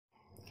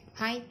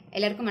Hi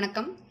எல்லாருக்கும்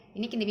வணக்கம்.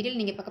 இன்றைக்கி இந்த வீடியோவில்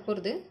நீங்கள் பார்க்க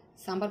போகிறது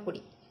சாம்பார்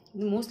பொடி.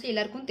 இது மோஸ்ட்லி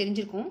எல்லாருக்கும்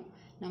தெரிஞ்சிருக்கும்.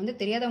 நான்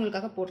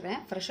தெரியாதவங்களுக்காக போடுறேன்,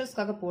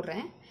 ஃப்ரெஷர்ஸ்க்காக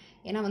போடுறேன்.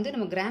 ஏன்னா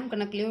நம்ம கிராம்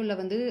கணக்குலையோ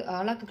இல்லை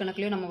ஆளாக்கு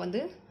கணக்குலையோ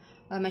நம்ம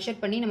மெஷர்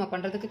பண்ணி நம்ம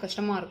பண்ணுறதுக்கு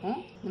கஷ்டமாக இருக்கும்.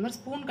 இந்த மாதிரி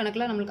ஸ்பூன்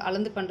கணக்கில் நம்மளுக்கு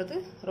அளந்து பண்ணுறது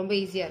ரொம்ப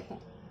ஈஸியாக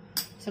இருக்கும்.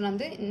 ஸோ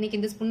நான் இன்றைக்கி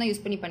இந்த ஸ்பூன் தான்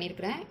யூஸ் பண்ணி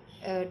பண்ணியிருக்கிறேன்.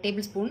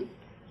 Table spoon.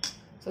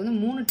 So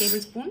 3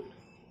 table spoon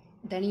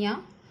தனியா,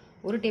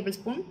 1 டேபிள்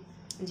ஸ்பூன்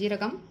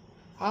ஜீரகம்,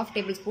 1/2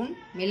 டேபிள் ஸ்பூன்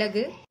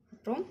மிளகு,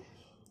 அப்புறம்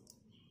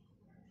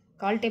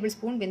 1/4 டேபிள்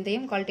ஸ்பூன்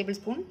வெந்தயம், 1/4 டேபிள்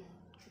ஸ்பூன்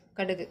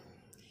கடுகு.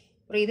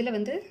 அப்புறம் இதில்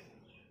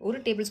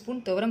 1 டேபிள்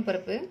ஸ்பூன் துவரம்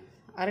பருப்பு,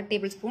 1/2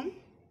 டேபிள் ஸ்பூன்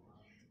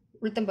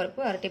உளுத்தம்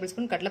பருப்பு, 1/2 டேபிள்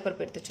ஸ்பூன்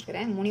கடலைப்பருப்பு எடுத்து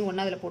வச்சுருக்கிறேன். 3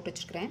 ஒன்றா அதில் போட்டு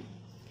வச்சுருக்கிறேன்.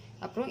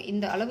 அப்புறம்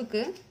இந்த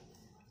அளவுக்கு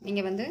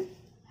நீங்கள்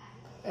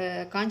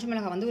காஞ்ச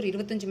மிளகாய் ஒரு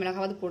 25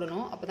 மிளகாவது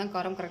போடணும். அப்போ தான்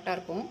காரம் கரெக்டாக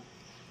இருக்கும்.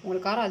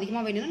 உங்களுக்கு காரம்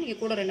அதிகமாக வேணும்னா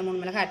நீங்கள் கூட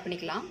 2-3 மிளகாய் ஆட்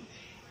பண்ணிக்கலாம்.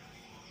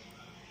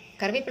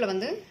 கருவேப்பிலை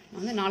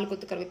நான் 4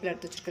 கொத்து கருவேப்பிலை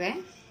எடுத்து வச்சுருக்கிறேன்.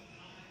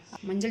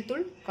 மஞ்சள்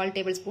தூள் 1/4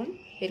 டேபிள் ஸ்பூன்,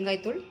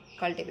 பெருங்காயத்தூள்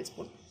 1/4 டேபிள்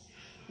ஸ்பூன்.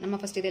 நம்ம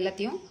ஃபஸ்ட் இது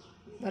எல்லாத்தையும்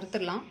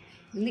வறுத்துடலாம்.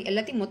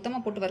 எல்லாத்தையும்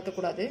மொத்தமாக போட்டு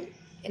வறுக்கக்கூடாது.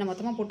 ஏன்னா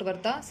மொத்தமாக போட்டு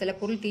வறுத்தா சில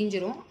பொருள்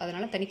தீஞ்சிரும்.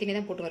 அதனால் தனித்தனியாக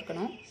தான் போட்டு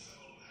வறுக்கணும்.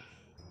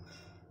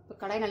 இப்போ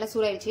கடாய் நல்லா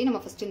சூடாயிடுச்சு.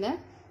 நம்ம ஃபஸ்ட்டு இந்த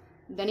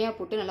தனியாக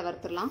போட்டு நல்லா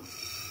வறுத்துடலாம்.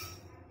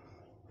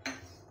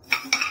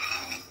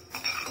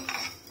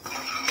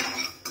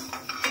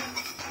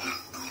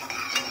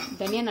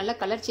 தனியாக நல்லா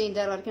கலர் சேஞ்ச்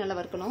ஆகிற வரைக்கும் நல்லா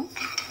வறுக்கணும்.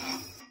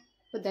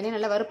 இப்போ தனியாக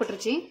நல்லா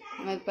வறுப்பட்டுருச்சு.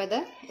 நம்ம இப்போ இதை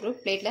ஒரு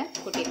பிளேட்டில்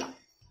கொட்டிடலாம்.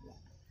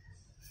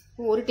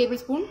 இப்போ 1 டேபிள்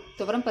ஸ்பூன்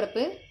துவரம்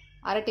பருப்பு,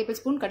 1/2 டேபிள்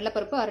ஸ்பூன்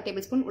கடலைப்பருப்பு, 1/2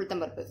 டேபிள் ஸ்பூன்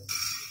உளுத்தம் பருப்பு,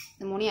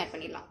 இந்த 3 ஆட்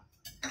பண்ணிடலாம்.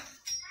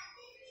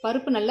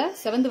 பருப்பு நல்லா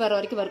செவந்து வர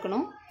வரைக்கும்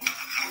வறுக்கணும்.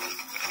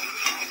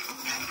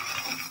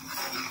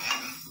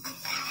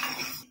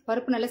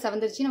 பருப்பு நல்லா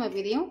செவந்துருச்சு. நம்ம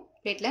இதையும்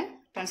பிளேட்டில்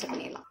ட்ரான்ஸ்ஃபர்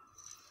பண்ணிடலாம்.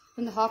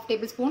 இந்த 1/2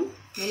 டேபிள் ஸ்பூன்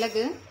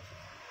மிளகு,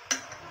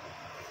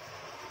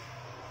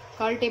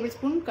 1/4 டேபிள்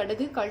ஸ்பூன்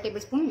கடுகு, 1/4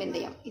 டேபிள் ஸ்பூன்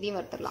வெந்தயம், இதையும்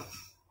வறுத்துடலாம்.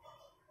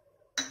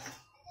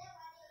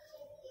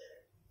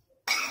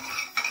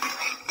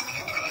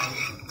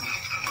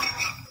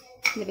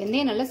 இந்த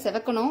வெந்தயம் நல்லா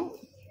செவக்கணும்.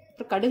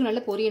 அப்புறம் கடுகு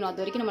நல்லா பொரியணும்.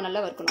 அது வரைக்கும் நம்ம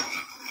நல்லா வறுக்கணும்.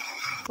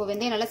 இப்போ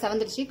வெந்தயம் நல்லா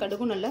செவந்துருச்சு,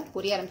 கடுகும் நல்லா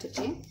பொரிய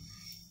ஆரம்பிச்சிருச்சு.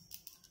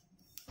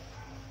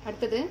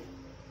 அடுத்தது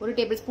 1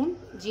 டேபிள் ஸ்பூன்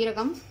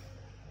ஜீரகம்,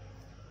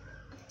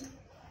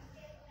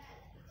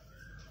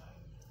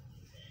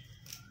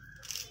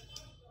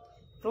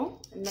 அப்புறம்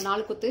இந்த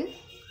 4 கொத்து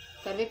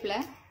கருவேப்பிலை,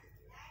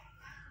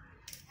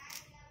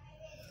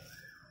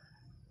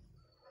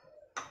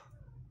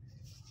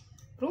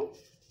 அப்புறம்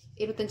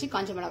 25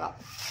 காஞ்ச மிளகாய்.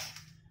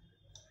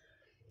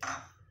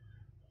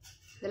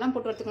 இதெல்லாம்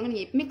போட்டு வறுத்துக்கோங்க.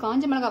 நீங்கள் எப்பவுமே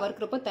காஞ்ச மிளகாய்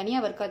வறுக்கிறப்போ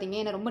தனியாக வறுக்காதீங்க.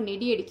 ஏன்னா ரொம்ப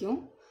நெடி அடிக்கும்,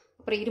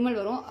 அப்புறம் இருமல்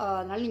வரும்.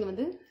 அதனால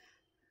நீங்கள்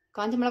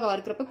காஞ்ச மிளகாய்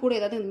வறுக்கிறப்ப கூட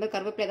ஏதாவது இந்த மாதிரி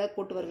கருவேப்பிலை ஏதாவது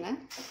போட்டு வருங்க.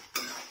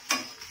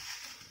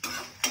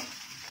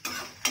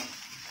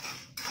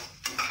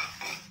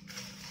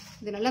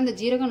 இது நல்லா இந்த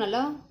ஜீரகம்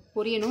நல்லா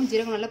பொரியணும்.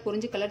 ஜீரகம் நல்லா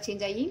பொரிஞ்சு கலர்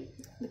சேஞ்ச் ஆகி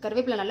இந்த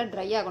கருவேப்பிலை நல்லா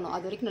ட்ரை ஆகணும்.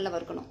 அது வரைக்கும் நல்லா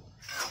வறுக்கணும்.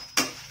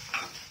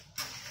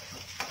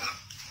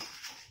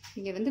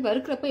 நீங்கள்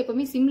வறுக்கிறப்ப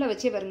எப்பவுமே சிம்மில்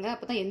வச்சே வருங்க.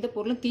 அப்போ தான் எந்த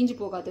பொருளும் தீஞ்சு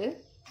போகாது.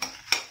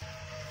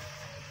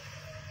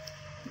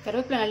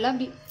 கருவேப்பிலை நல்லா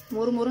அப்படி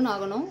மொறுன்னு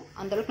ஆகணும்.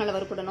 அந்தளவுக்கு நல்லா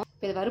வறுப்படணும்.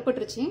 இப்போ இதை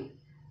வறுப்பட்டுருச்சு.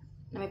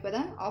 நம்ம இப்போ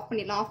இதை ஆஃப்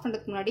பண்ணிடலாம். ஆஃப்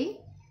பண்ணுறதுக்கு முன்னாடி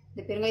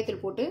இந்த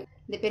பெருங்காயத்தூள் போட்டு,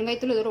 இந்த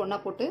பெருங்காயத்தூள் இதோட ஒன்றா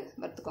போட்டு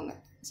வறுத்துக்கோங்க.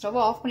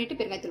 ஸ்டவ்வை ஆஃப் பண்ணிவிட்டு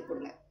பெருங்காயத்தூள்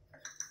போடுங்க.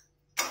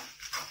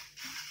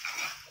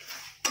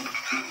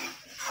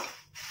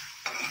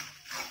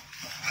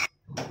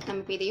 நம்ம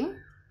இப்போ இதையும்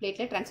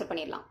பிளேட்டில் ட்ரான்ஸ்ஃபர்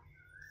பண்ணிடலாம்.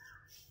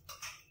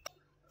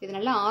 இது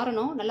நல்லா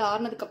ஆறணும். நல்லா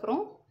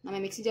ஆறினதுக்கப்புறம் நம்ம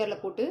மிக்ஸி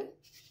ஜாரில் போட்டு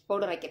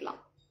பவுடர்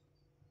ஆக்கிடலாம்.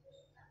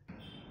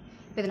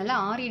 இப்போ இது நல்லா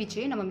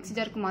ஆறிடுச்சு. நம்ம மிக்ஸி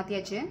ஜாருக்கு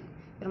மாற்றியாச்சு.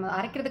 இப்போ நம்ம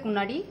அரைக்கிறதுக்கு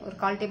முன்னாடி ஒரு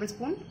 1/4 டேபிள்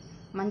ஸ்பூன்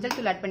மஞ்சள்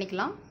தூள் ஆட்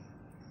பண்ணிக்கலாம்.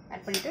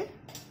 ஆட் பண்ணிவிட்டு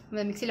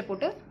நம்ம மிக்சியில்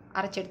போட்டு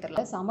அரைச்சி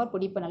எடுத்துடலாம். சாம்பார்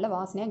பொடி இப்போ நல்லா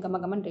வாசனையாக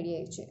கம்மன் ரெடி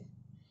ஆயிடுச்சு.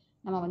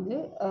 நம்ம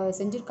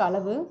செஞ்சுருக்க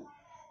அளவு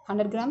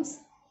 100 கிராம்ஸ்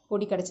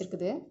பொடி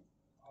கிடச்சிருக்குது.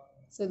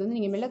 ஸோ இது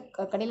நீங்கள் மேலே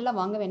கடையிலலாம்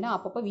வாங்க வேண்டாம்.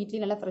 அப்பப்போ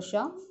வீட்லேயும் நல்லா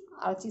ஃப்ரெஷ்ஷாக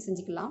அரைச்சி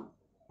செஞ்சுக்கலாம்.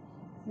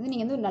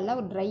 நீங்கள் நல்லா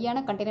ஒரு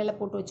ட்ரையான கண்டெய்னரில்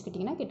போட்டு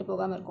வச்சுக்கிட்டிங்கன்னா கெட்டு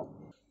போகாமல் இருக்கும்.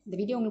 இந்த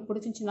வீடியோ உங்களுக்கு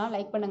பிடிச்சிருந்துச்சுன்னா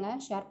லைக் பண்ணுங்கள்,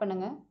 ஷேர்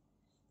பண்ணுங்கள்.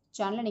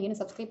 சேனலை நீங்கள் இன்னும்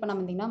சப்ஸ்கிரைப் பண்ணாமல்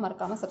இருந்தீங்கன்னா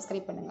மறக்காமல்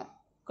சப்ஸ்கிரைப் பண்ணுங்கள்.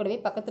 கூடவே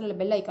பக்கத்தில் உள்ள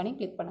பெல் ஐக்கானையும்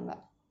கிளிக்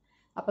பண்ணுங்கள்.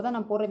 அப்போ தான்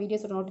நான் போடுற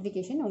வீடியோஸோட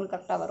நோட்டிஃபிகேஷன் உங்களுக்கு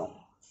கரெக்டாக வரும்.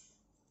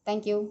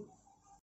 தேங்க்யூ.